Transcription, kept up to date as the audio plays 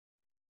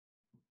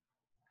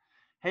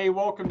Hey,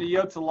 welcome to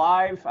Yotes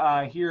Alive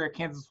here at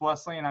Kansas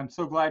Wesleyan. I'm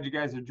so glad you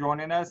guys are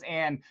joining us.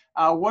 And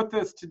with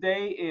us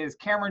today is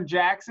Cameron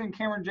Jackson.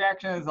 Cameron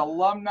Jackson is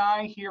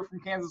alumni here from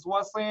Kansas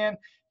Wesleyan.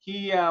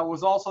 He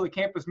was also the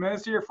campus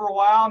minister for a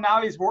while.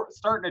 Now he's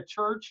starting a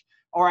church,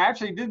 or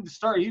actually didn't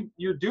start.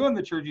 You're doing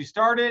the church. You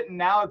started, and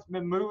now it's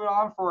been moving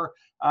on for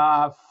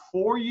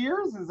 4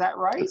 years. Is that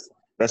right?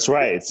 That's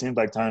right. It seems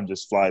like time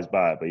just flies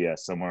by, but yeah,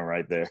 somewhere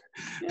right there.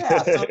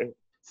 Yeah.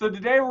 So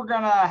today we're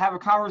going to have a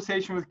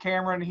conversation with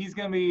Cameron. He's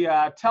going to be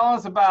telling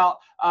us about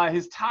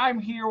his time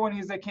here when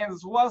he's at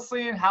Kansas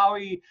Wesleyan, how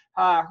he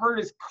heard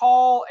his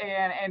call,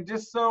 and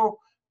just sort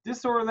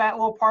of that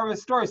little part of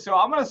his story. So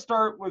I'm going to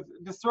start with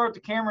just throw it to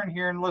Cameron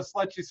here, and let's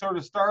let you sort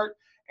of start,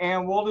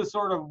 and we'll just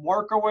sort of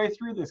work our way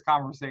through this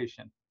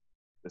conversation.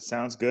 That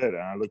sounds good.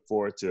 I look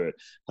forward to it.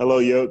 Hello,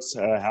 Yotes.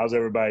 How's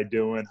everybody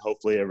doing?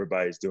 Hopefully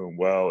everybody's doing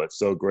well. It's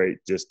so great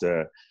just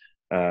to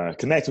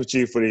connect with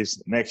you for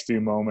these next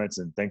few moments,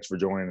 and thanks for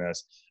joining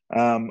us.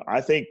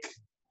 I think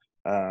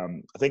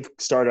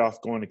started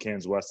off going to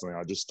Kansas Wesleyan.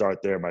 I'll just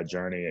start there. My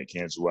journey at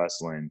Kansas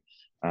Wesleyan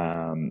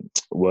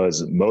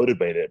was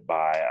motivated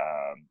by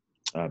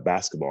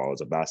basketball. I was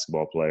a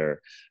basketball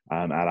player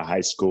out of high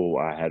school.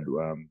 I had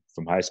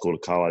from high school to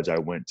college, I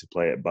went to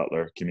play at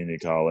Butler Community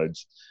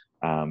College,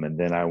 and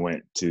then I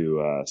went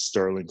to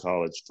Sterling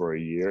College for a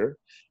year,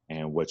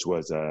 and which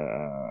was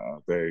a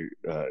very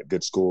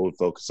good school,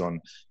 focused on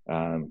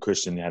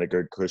Christian, had a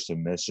good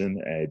Christian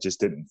mission. It just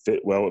didn't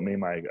fit well with me.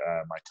 My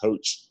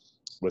coach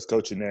was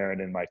coaching there, and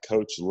then my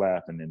coach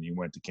left, and then he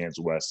went to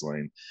Kansas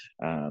Wesleyan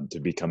to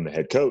become the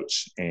head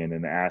coach, and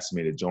then asked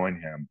me to join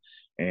him.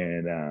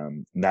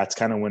 And that's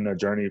kind of when the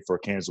journey for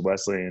Kansas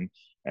Wesleyan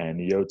and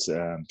the Yotes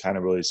kind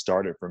of really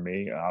started for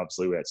me.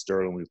 Obviously, at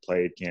Sterling, we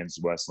played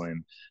Kansas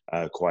Wesleyan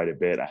quite a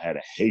bit. I had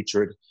a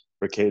hatred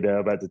for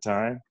K-Dub at the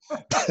time.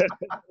 But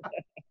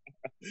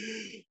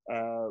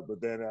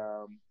then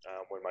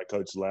when my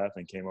coach left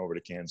and came over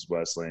to Kansas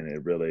Wesleyan,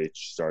 it really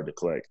started to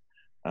click.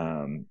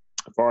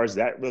 As far as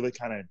that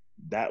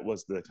that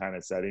was the kind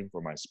of setting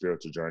for my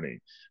spiritual journey,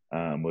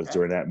 was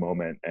during that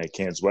moment at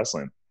Kansas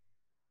Wesleyan.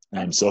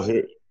 So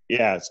here,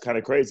 yeah, it's kind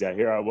of crazy.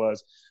 Here I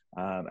was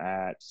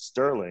at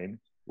Sterling,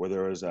 where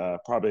there was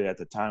probably at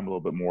the time a little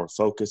bit more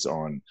focus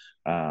on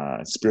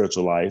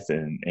spiritual life,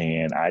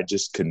 and I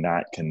just could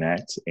not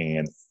connect,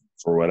 and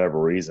for whatever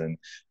reason,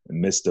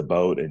 missed the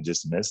boat and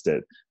just missed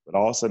it. But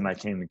all of a sudden I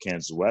came to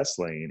Kansas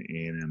Wesleyan,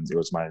 and it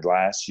was my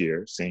last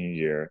year, senior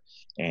year,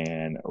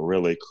 and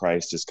really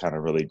Christ just kind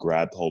of really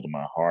grabbed hold of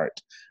my heart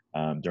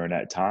during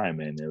that time,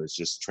 and it was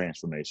just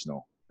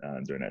transformational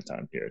during that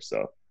time here.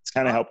 So it's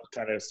kind of helped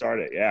start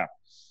it. Yeah.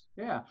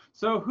 Yeah.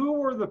 So who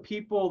were the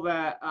people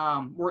that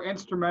were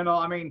instrumental?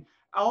 I mean,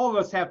 all of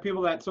us have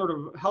people that sort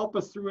of help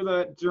us through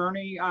the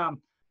journey.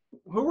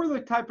 Who were the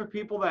type of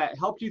people that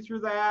helped you through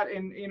that?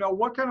 And,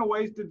 what kind of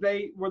ways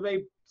were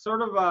they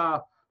sort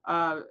of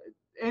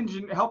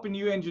helping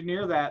you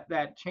engineer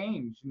that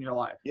change in your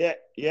life? Yeah,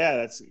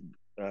 that's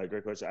a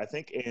great question. I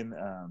think in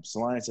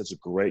Salina is such a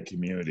great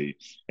community,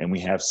 and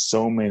we have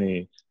so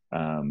many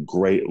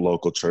great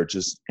local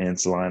churches in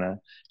Salina,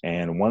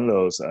 and one of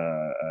those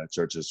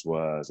churches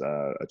was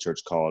a church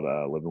called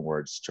Living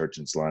Words Church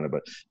in Salina.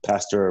 But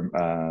Pastor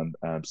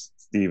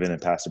Stephen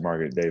and Pastor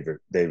Margaret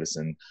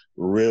Davison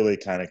really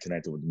kind of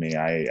connected with me.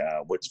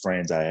 With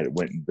friends, I had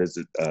went and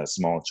visited a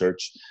small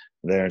church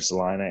there in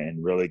Salina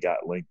and really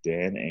got linked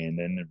in, and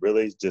then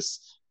really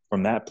just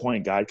from that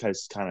point, God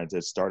kind of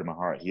just started my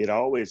heart. He had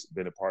always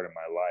been a part of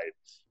my life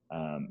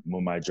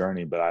with my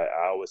journey, but I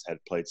always had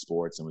played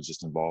sports and was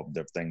just involved in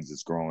different things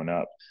as growing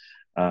up.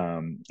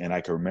 And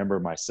I can remember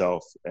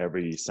myself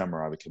every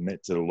summer I would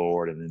commit to the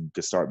Lord, and then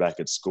to start back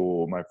at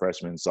school my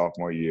freshman and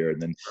sophomore year,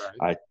 and then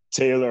I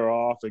tailor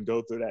off and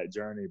go through that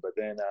journey. But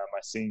then my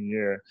senior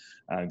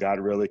year, God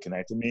really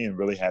connected me and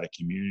really had a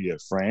community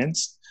of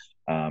friends.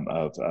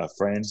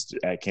 Friends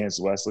at Kansas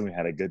Wesleyan. We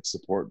had a good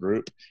support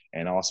group,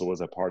 and also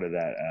was a part of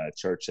that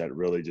church that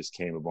really just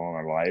came upon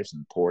our lives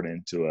and poured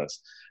into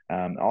us.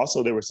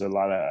 Also, there was a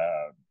lot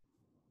of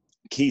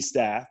key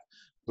staff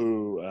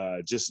who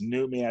just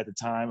knew me at the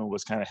time and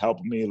was kind of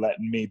helping me,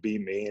 letting me be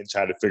me and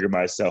try to figure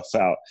myself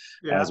out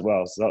as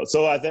well.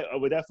 So I think I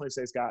would definitely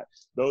say, Scott,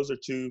 those are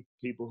two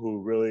people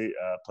who really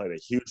played a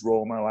huge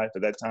role in my life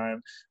at that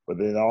time. But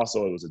then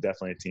also it was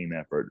definitely a team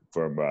effort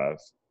from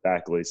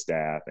faculty,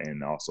 staff,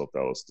 and also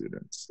fellow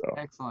students. So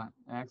excellent.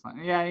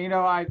 Yeah,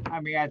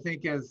 I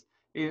think as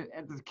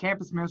the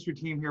campus ministry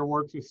team here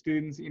works with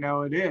students,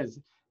 it is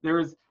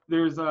there's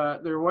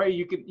a way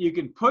you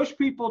can push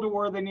people to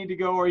where they need to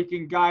go, or you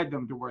can guide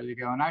them to where they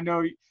go. And I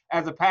know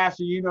as a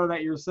pastor, you know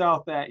that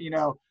yourself, that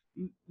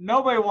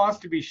nobody wants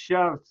to be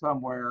shoved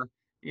somewhere.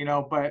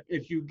 But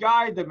if you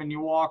guide them and you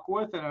walk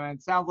with them, and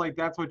it sounds like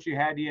that's what you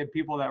had. You had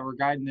people that were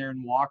guiding there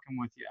and walking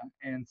with you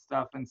and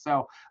stuff. And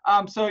so,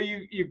 so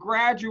you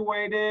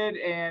graduated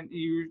and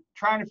you're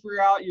trying to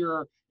figure out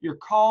your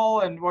call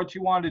and what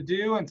you want to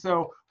do. And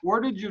so,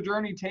 where did your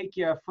journey take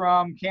you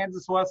from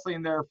Kansas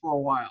Wesleyan there for a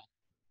while?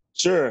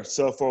 Sure.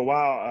 So for a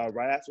while,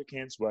 right after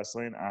Kansas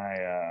Wesleyan,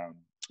 I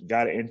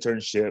got an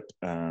internship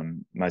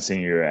my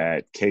senior year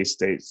at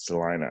K-State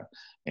Salina,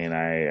 and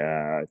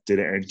I did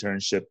an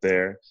internship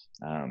there.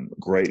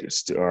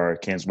 Our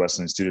Kansas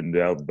Wesleyan Student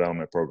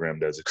Development Program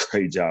does a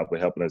great job with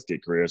helping us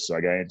get careers. So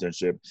I got an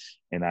internship,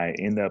 and I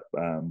ended up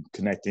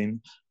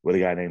connecting with a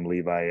guy named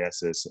Levi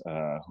Esses,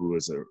 who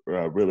was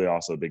really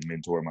also a big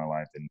mentor in my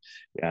life,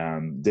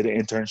 and did an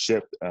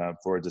internship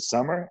for the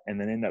summer, and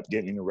then ended up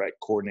getting a rec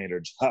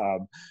coordinator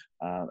job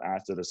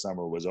after the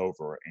summer was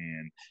over.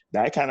 And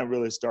that kind of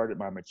really started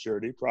my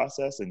maturity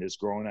process and just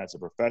growing as a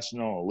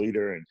professional, a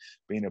leader, and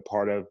being a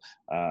part of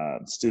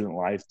student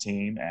life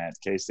team at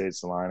K-State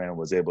Salina, and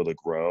was able to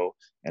grow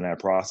in that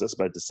process.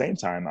 But at the same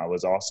time, I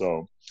was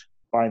also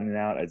finding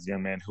out as a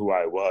young man who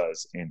I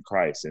was in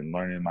Christ and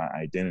learning my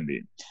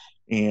identity.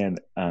 And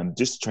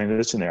just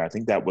transition there, I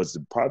think that was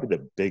probably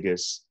the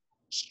biggest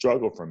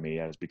struggle for me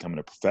as becoming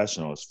a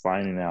professional, is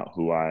finding out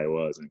who I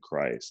was in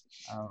Christ.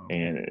 Oh.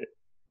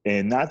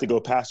 And not to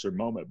go past your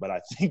moment, but I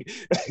think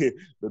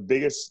the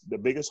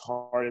biggest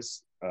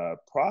hardest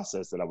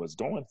process that I was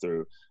going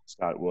through,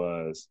 Scott,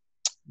 was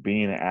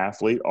being an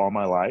athlete all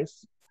my life,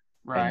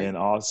 right, and then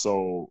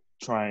also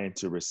trying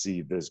to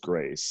receive this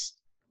grace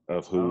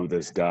of who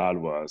this God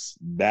was.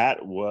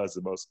 That was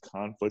the most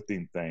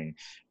conflicting thing.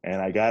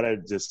 And I gotta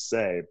just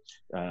say,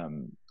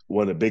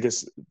 one of the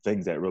biggest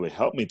things that really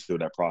helped me through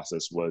that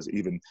process was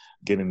even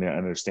getting to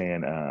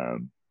understand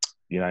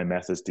United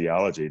Methodist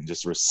theology and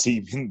just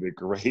receiving the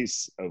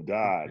grace of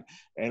God.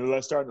 And I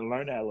started to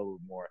learn that a little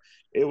bit more.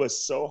 It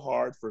was so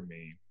hard for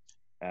me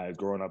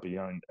growing up a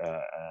young a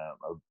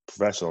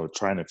professional,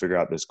 trying to figure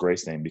out this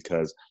grace thing,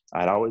 because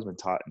I'd always been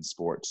taught in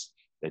sports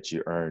that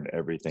you earn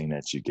everything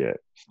that you get,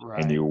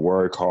 right, and you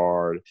work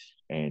hard.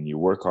 And you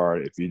work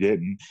hard. If you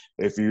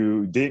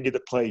didn't get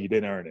to play, you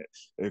didn't earn it.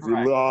 If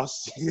you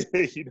lost, you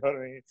know what I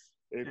mean?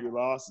 If you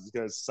lost, it's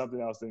because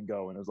something else didn't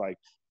go. And it was like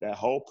that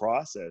whole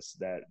process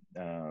that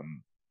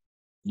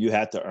you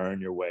had to earn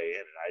your way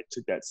in. And I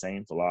took that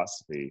same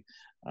philosophy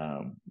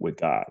with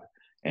God.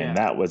 And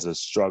that was a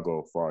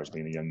struggle as far as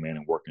being a young man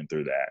and working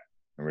through that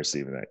and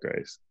receiving that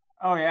grace.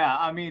 Oh, yeah.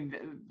 I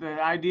mean, the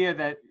idea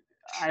that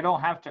I don't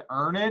have to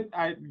earn it.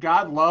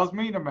 God loves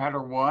me no matter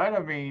what.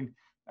 I mean,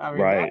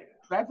 right.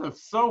 That's a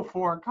so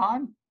foreign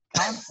con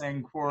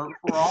thing for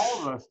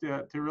all of us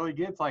to really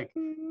get. It's like,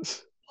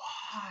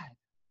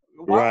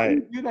 why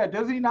would he do that?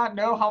 Does he not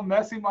know how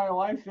messy my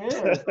life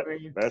is? I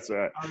mean, that's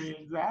right. I mean,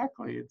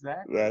 exactly.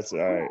 That's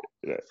right.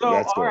 So,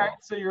 that's cool. All right.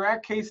 So you're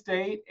at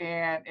K-State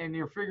and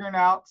you're figuring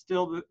out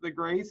still the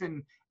grace,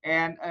 and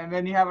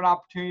then you have an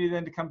opportunity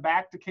then to come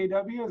back to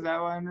KW. Is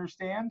that what I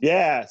understand?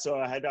 Yeah. So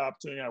I had the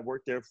opportunity. I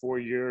worked there 4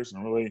 years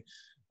and really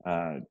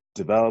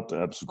developed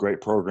some great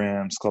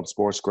programs, club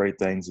sports, great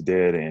things he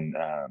did, and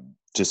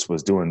just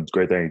was doing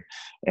great things.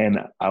 And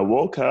I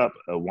woke up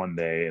one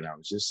day and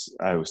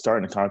I was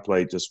starting to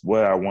contemplate just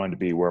where I wanted to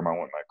be, where I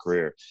want my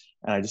career.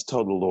 And I just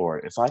told the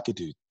Lord, if I could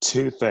do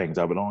two things,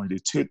 I would only do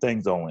two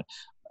things only.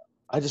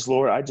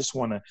 Lord, I just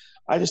want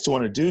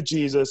to do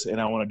Jesus, and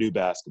I want to do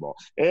basketball.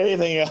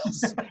 Anything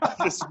else, I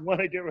just want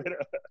to get rid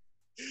of.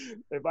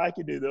 If I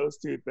could do those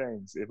two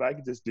things, if I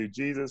could just do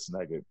Jesus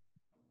and I could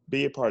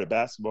be a part of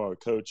basketball or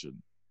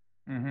coaching,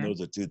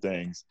 those are two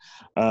things.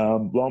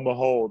 Lo and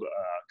behold,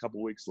 a couple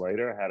of weeks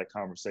later, I had a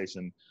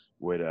conversation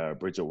with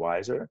Bridget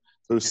Weiser,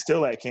 who's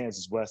still at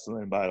Kansas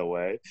Wesleyan, by the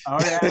way. Oh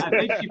yeah,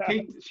 I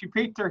think she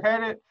peeked her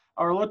head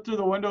or looked through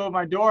the window of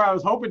my door. I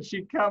was hoping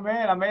she'd come in.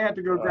 I may have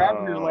to go grab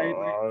her later.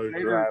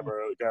 Grab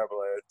her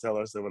later. Tell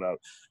her to what up.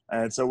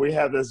 And so we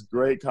had this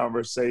great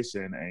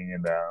conversation,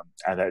 and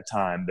at that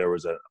time there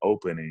was an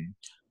opening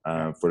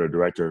for the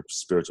director of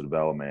spiritual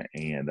development,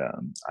 and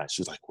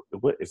she was like,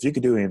 "What if you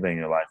could do anything in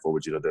your life? What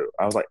would you do?"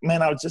 I was like,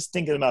 "Man, I was just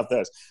thinking about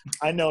this.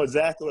 I know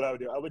exactly what I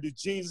would do. I would do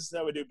Jesus, and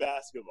I would do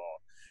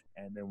basketball."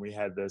 And then we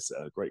had this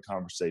great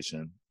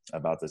conversation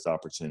about this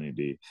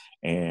opportunity,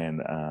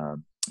 and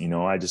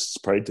I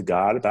just prayed to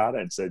God about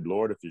it and said,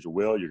 "Lord, if it's your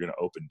will, you're going to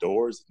open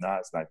doors. If not,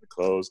 it's not going to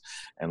close."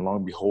 And lo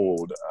and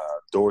behold,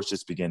 doors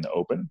just began to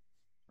open.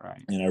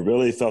 Right. And I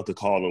really felt the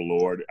call of the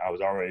Lord. I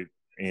was already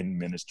in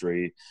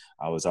ministry.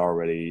 I was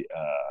already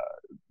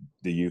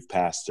the youth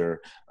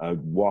pastor,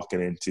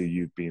 walking into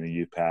youth, being a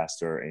youth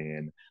pastor,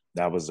 and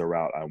that was the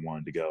route I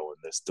wanted to go.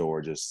 And this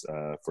door just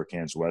for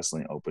Kansas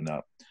Wesleyan opened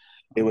up.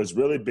 It was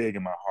really big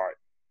in my heart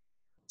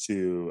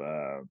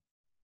to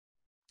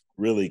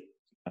really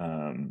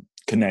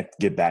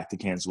get back to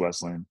Kansas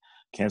Wesleyan.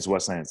 Kansas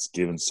Wesleyan has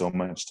given so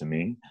much to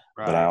me,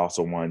 but I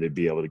also wanted to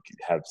be able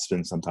to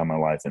spend some time in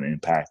my life and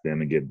impact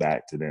them and give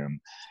back to them.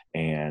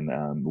 And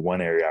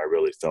one area I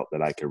really felt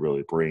that I could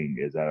really bring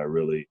is that I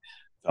really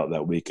felt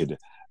that we could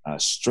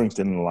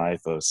strengthen the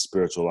life of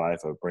spiritual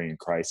life of bringing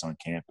Christ on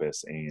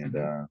campus. And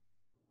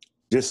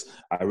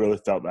I really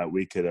felt that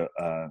we could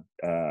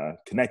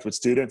connect with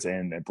students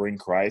and bring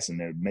Christ and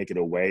then make it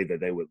a way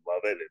that they would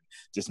love it and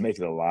just make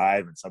it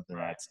alive and something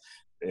that's,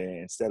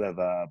 instead of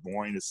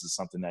boring, this is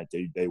something that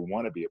they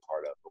want to be a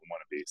part of, but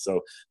want to be.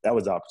 So that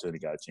was the opportunity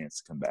I got a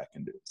chance to come back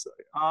and do. So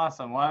yeah.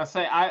 Awesome. Well, I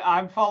say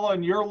I'm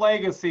following your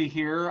legacy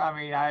here. I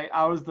mean,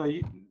 I was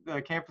I'm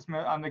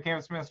the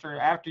campus minister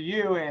after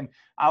you, and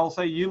I will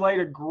say you laid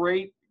a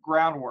great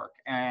groundwork,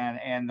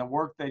 and the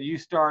work that you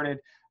started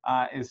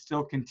is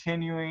still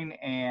continuing,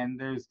 and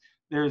there's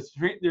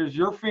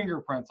your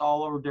fingerprints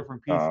all over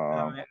different pieces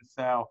of it. And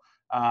so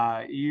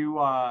you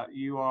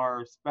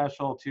are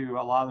special to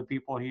a lot of the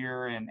people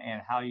here, and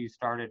how you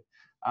started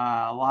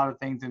a lot of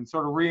things and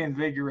sort of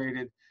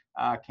reinvigorated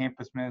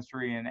campus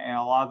ministry and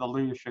a lot of the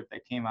leadership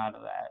that came out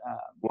of that.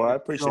 Well, I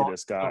appreciate it,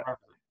 Scott.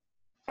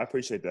 I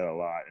appreciate that a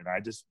lot. And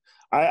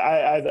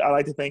I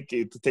like to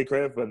take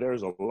credit, but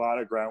there's a lot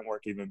of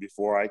groundwork even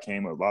before I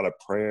came, a lot of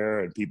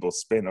prayer and people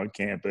spent on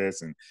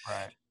campus and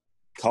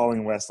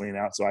calling Wesleyan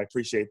out. So I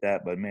appreciate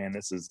that. But man,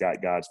 this has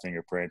got God's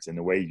fingerprints, and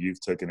the way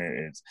you've taken it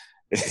is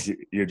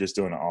you're just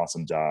doing an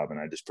awesome job, and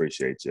I just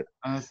appreciate you.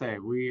 I say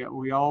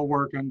we all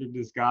work under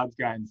this God's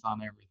guidance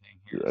on everything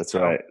here. That's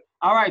right.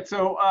 All right.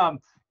 So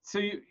so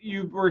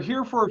you were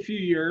here for a few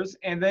years,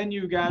 and then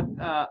you got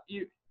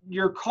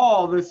your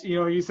call.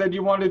 You said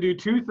you wanted to do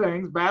two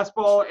things: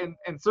 basketball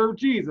and serve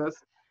Jesus.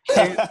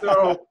 And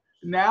so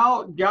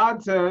now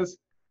God says,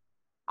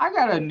 I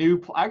got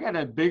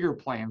a bigger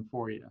plan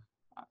for you.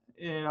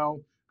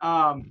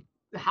 How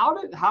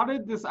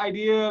did this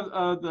idea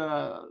of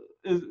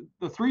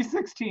the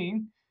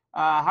 316?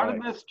 How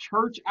did this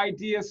church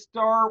idea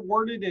start?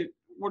 Where did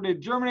it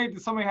germinate?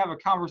 Did somebody have a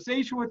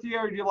conversation with you,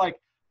 or did you like,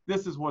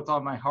 this is what's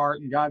on my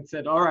heart, and God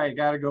said, all right,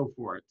 got to go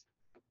for it?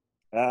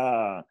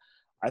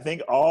 I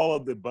think all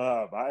of the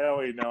above. I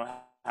don't even know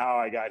how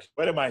I got.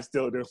 What am I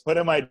still doing? What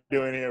am I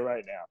doing here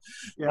right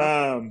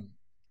now?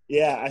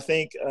 I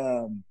think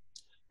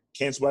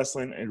Kansas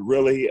Wesleyan, it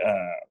really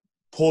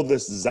pulled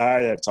this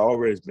desire that's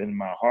always been in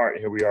my heart.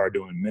 Here we are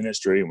doing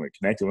ministry, and we're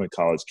connecting with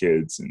college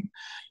kids,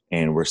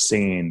 and we're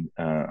seeing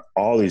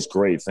all these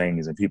great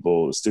things, and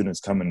students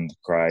coming to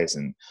Christ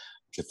and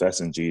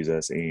confessing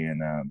Jesus.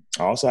 And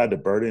I also had the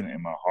burden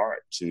in my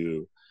heart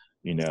to,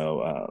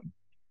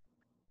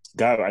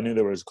 God, I knew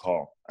there was a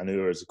call. I knew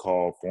there was a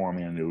call for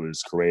me, and it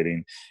was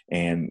creating.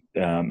 And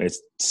it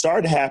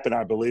started to happen,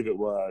 I believe it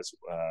was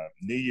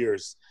New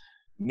Year's,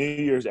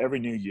 every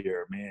New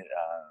Year, man.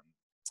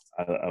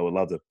 I would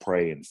love to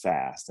pray and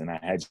fast. And I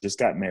had just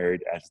got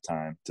married at the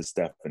time to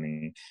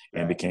Stephanie,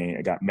 and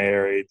I got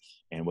married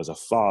and was a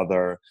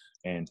father.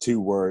 And 2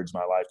 words,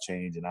 my life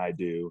changed, and I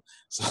do.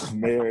 So I'm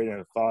married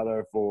and a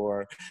father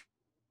for,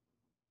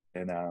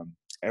 and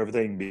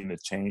everything being a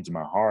change in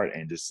my heart,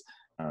 and just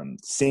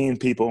seeing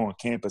people on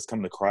campus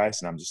come to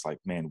Christ. And I'm just like,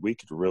 man, we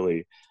could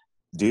really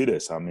do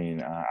this. I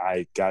mean,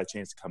 I got a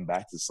chance to come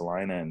back to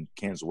Salina and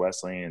Kansas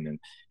Wesleyan and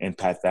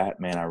impact that.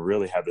 Man, I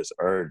really have this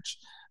urge,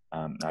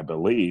 I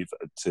believe,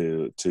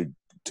 to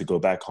go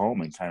back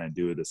home and kind of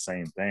do the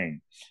same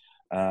thing.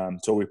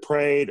 So we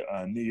prayed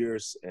New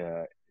Year's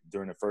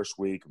during the first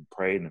week, and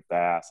prayed and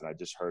fasted. And I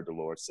just heard the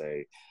Lord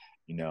say,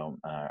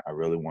 I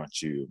really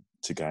want you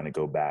to kind of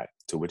go back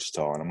to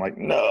Wichita. And I'm like,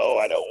 no,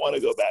 I don't want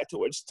to go back to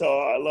Wichita.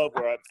 I love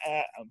where I'm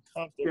at. I'm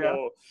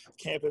comfortable.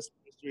 Campus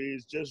ministry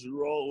is just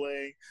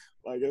rolling.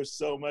 Like, there's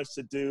so much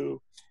to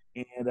do.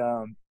 And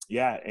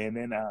and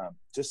then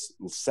just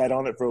sat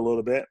on it for a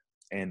little bit.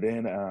 And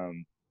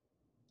then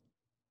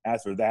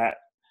after that,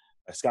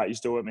 Scott, you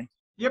still with me?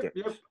 Yep.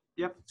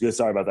 Good.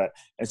 Sorry about that.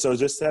 And so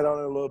just sat on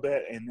it a little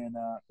bit. And then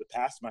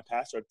my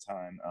pastor at the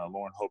time,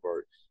 Lauren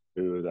Hobart,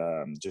 who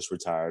just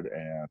retired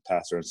and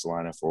pastor in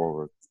Salina for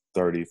over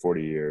 30,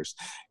 40 years.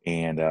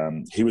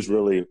 And he was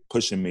really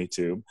pushing me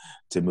to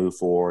move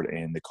forward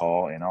in the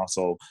call, and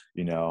also,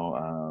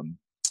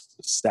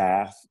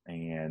 staff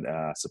and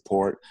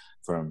support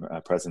from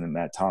President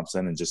Matt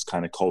Thompson, and just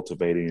kind of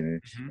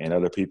cultivating and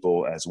other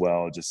people as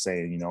well, just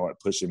saying,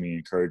 pushing me,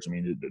 encouraging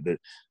me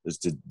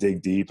to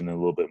dig deep and a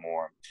little bit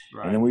more.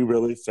 Right. And then we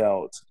really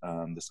felt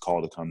this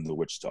call to come to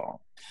Wichita.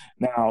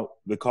 Now,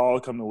 the call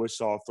to come to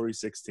Wichita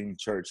 316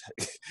 Church,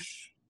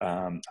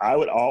 I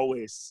would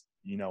always,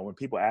 when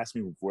people ask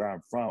me where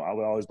I'm from, I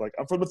would always be like,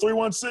 I'm from the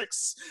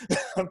 316.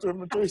 I'm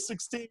from the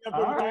 316. I'm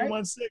from the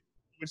 316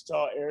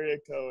 Wichita area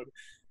code.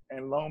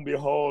 And lo and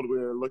behold, we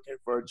were looking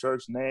for a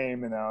church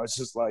name, and I was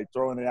just like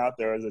throwing it out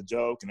there as a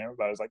joke, and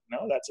everybody was like,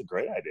 no, that's a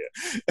great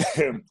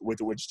idea with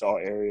the Wichita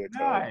area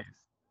code. Nice.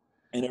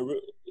 And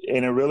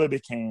it really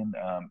became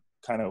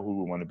kind of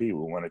who we want to be.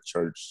 We want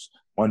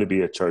to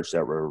be a church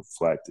that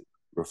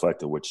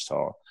reflected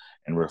Wichita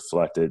and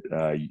reflected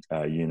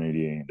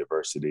unity and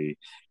diversity.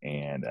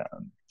 And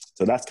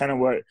so that's kind of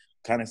what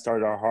kind of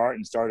started our heart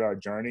and started our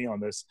journey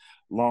on this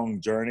long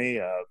journey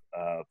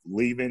of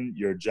leaving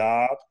your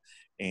job.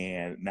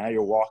 And now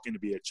you're walking to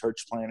be a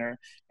church planner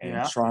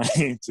and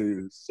trying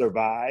to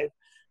survive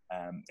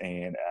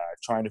and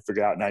trying to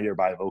figure out, now you're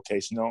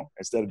bivocational.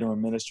 Instead of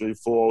doing ministry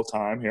full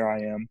time, here I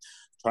am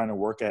trying to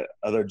work at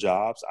other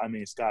jobs. I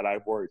mean, Scott,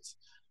 I've worked.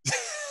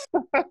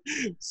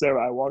 So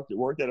I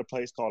worked at a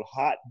place called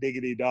Hot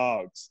Diggity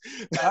Dogs.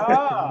 Oh,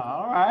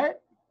 all right.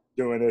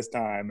 During this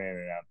time, and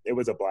it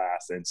was a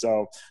blast. And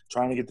so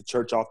trying to get the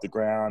church off the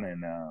ground,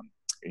 and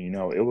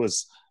it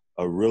was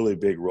a really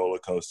big roller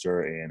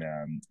coaster,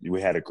 and we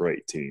had a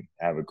great team.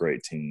 Have a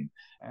great team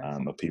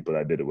of people that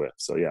I did it with.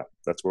 So yeah,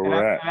 that's where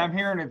we're at. And I'm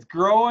hearing it's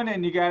growing,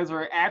 and you guys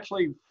are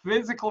actually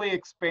physically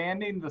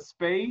expanding the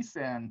space,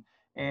 and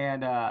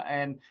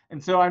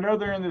so I know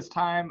they're in this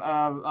time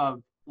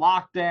of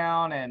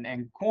lockdown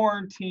and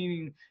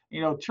quarantining.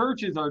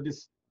 Churches are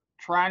just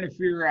trying to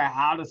figure out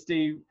how to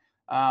stay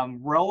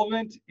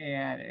relevant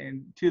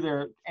and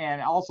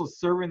also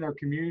serving their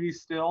community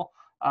still.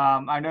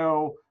 I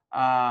know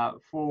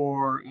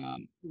for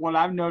what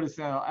I've noticed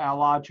in a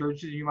lot of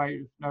churches, you might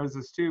notice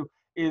this too,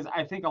 is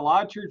I think a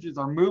lot of churches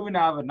are moving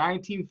out of a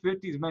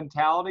 1950s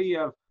mentality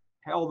of,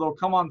 hell, they'll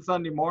come on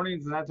Sunday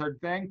mornings and that's their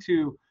thing,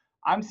 to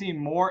I'm seeing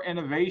more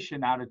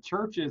innovation out of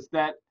churches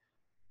that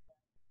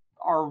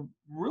are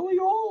really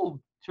old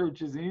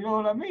churches, and you know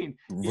what I mean?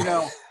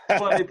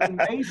 But it's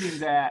amazing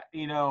that,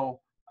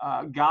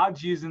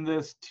 God's using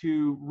this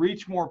to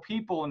reach more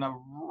people in a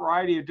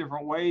variety of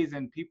different ways,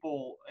 and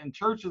people and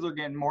churches are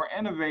getting more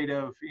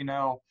innovative,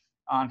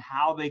 on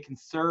how they can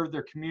serve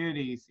their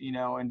communities,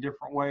 in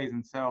different ways.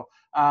 And so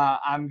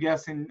I'm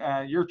guessing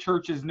your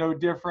church is no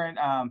different,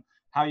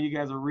 how you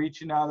guys are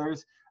reaching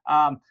others.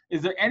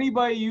 Is there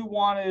anybody you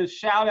want to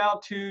shout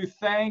out to,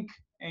 thank,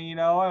 and,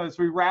 as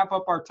we wrap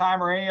up our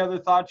time, or any other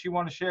thoughts you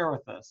want to share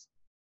with us?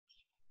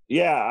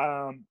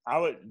 Yeah, I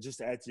would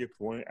just add to your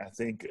point. I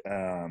think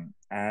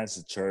as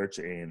a church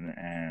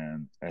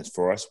and as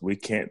for us, we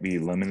can't be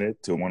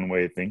limited to one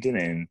way of thinking,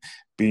 and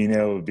being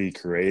able to be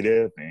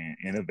creative and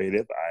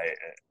innovative.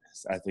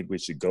 I think we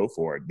should go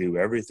for it. Do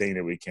everything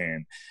that we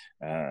can,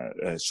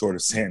 short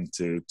of sin,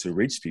 to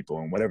reach people,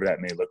 and whatever that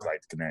may look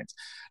like to connect.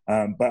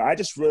 But I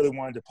just really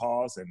wanted to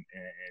pause and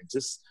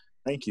just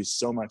thank you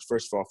so much,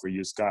 first of all, for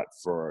you, Scott,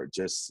 for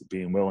just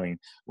being willing.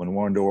 When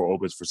one door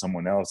opens for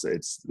someone else,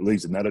 it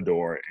leaves another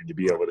door, and to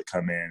be able to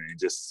come in and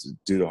just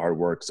do the hard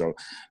work. So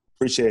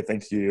appreciate it.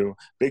 Thank you.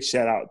 Big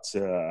shout out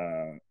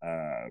to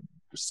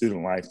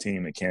student life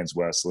team at Kansas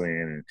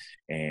Wesleyan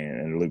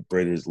and Luke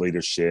Britter's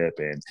leadership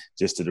and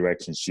just the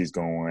direction she's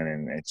going,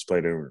 and it's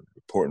played an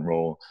important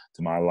role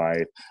to my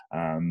life.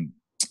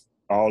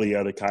 All the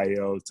other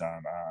Coyotes,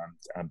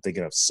 I'm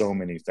thinking of so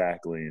many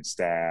faculty and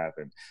staff,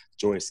 and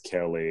Joyce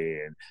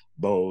Kelly and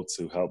Bolts,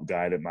 who helped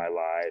guide my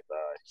life.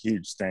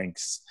 Huge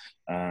thanks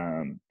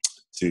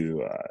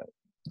to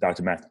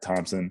Dr. Matthew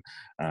Thompson,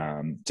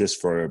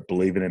 just for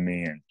believing in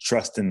me and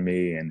trusting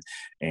me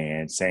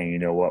and saying, you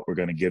know what, we're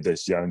going to give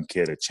this young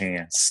kid a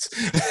chance.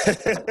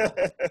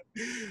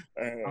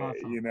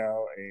 Awesome.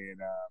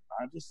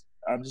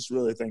 I'm just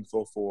really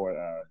thankful for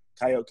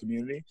Coyote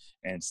community,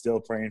 and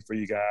still praying for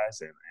you guys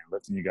and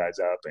lifting you guys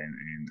up,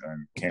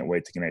 and can't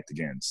wait to connect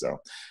again. So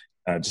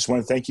just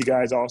want to thank you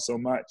guys all so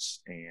much.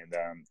 And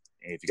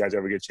if you guys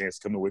ever get a chance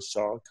to come to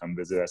Wichita, come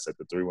visit us at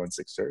the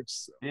 316 Church.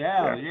 So,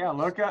 yeah.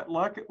 Look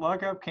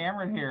up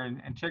Cameron here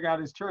and check out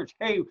his church.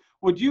 Hey,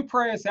 would you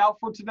pray us out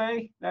for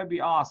today? That'd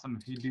be awesome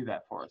if you do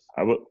that for us.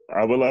 I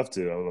would love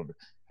to.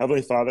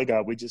 Heavenly Father,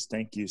 God, we just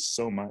thank you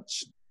so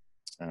much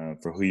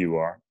for who you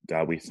are.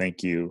 God, we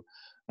thank you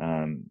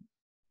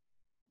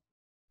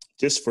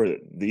just for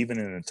even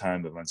in a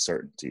time of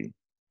uncertainty,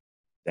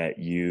 that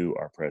you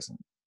are present,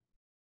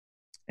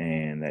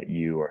 and that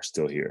you are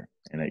still here,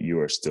 and that you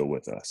are still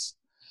with us.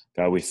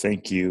 God, we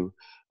thank you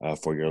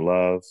for your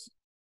love.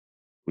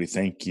 We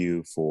thank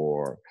you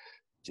for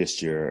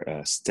just your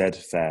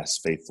steadfast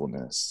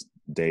faithfulness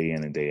day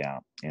in and day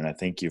out. And I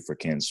thank you for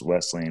Kansas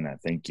Wesleyan. I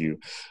thank you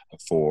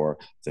for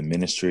the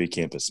ministry,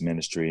 campus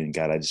ministry. And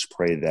God, I just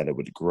pray that it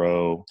would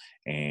grow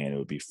and it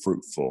would be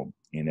fruitful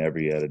in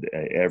every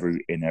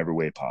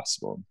way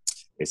possible.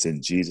 It's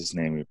in Jesus'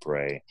 name we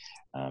pray.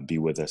 Be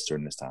with us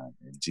during this time.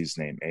 In Jesus'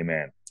 name,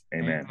 amen.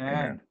 Amen.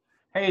 Amen.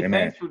 Hey,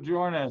 amen. Thanks for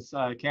joining us,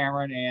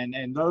 Cameron,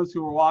 and those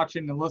who are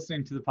watching and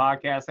listening to the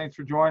podcast. Thanks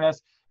for joining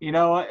us. End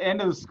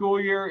of the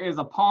school year is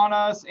upon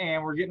us,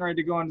 and we're getting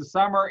ready to go into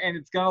summer, and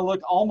it's going to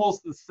look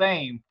almost the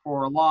same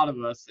for a lot of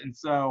us. And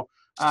so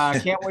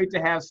can't wait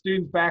to have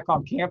students back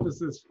on campus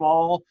this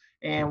fall.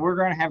 And we're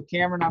going to have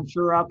Cameron, I'm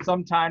sure, up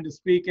sometime to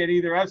speak at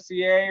either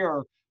FCA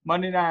or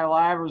Monday Night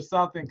Live or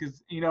something,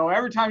 because,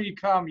 every time you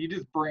come, you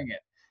just bring it.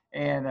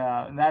 And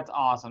that's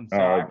awesome. So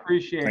I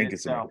appreciate it. Thank you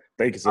so much.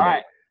 Thank you so much. All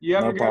right. You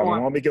have a good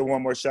one. Let me get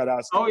one more shout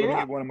out. Oh, yeah. Let me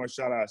get one more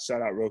shout out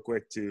real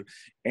quick to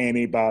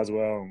Annie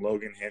Boswell and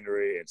Logan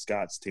Henry and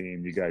Scott's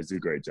team. You guys do a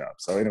great job.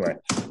 So anyway,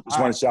 just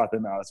want to shout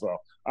them out as well.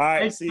 All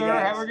right. Thanks, see you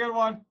guys. Have a good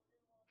one.